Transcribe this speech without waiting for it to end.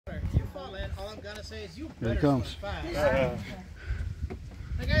fall in, all I'm gonna say is you Here he better comes. swim fast.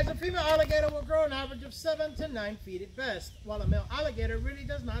 Now guys, a female alligator will grow an average of 7 to 9 feet at best, while a male alligator really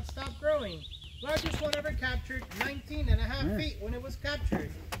does not stop growing. Largest one ever captured, 19.5 feet when it was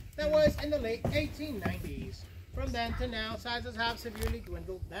captured. That was in the late 1890s. From then to now, sizes have severely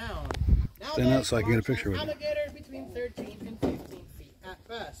dwindled down. Stand out so I can get a picture with you. Alligators between 13 and 15 feet at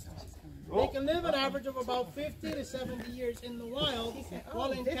best. They can live an average of about 50 to 70 years in the wild,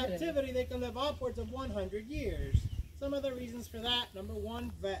 while in captivity they can live upwards of 100 years. Some of the reasons for that: number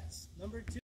 1, vets. Number 2,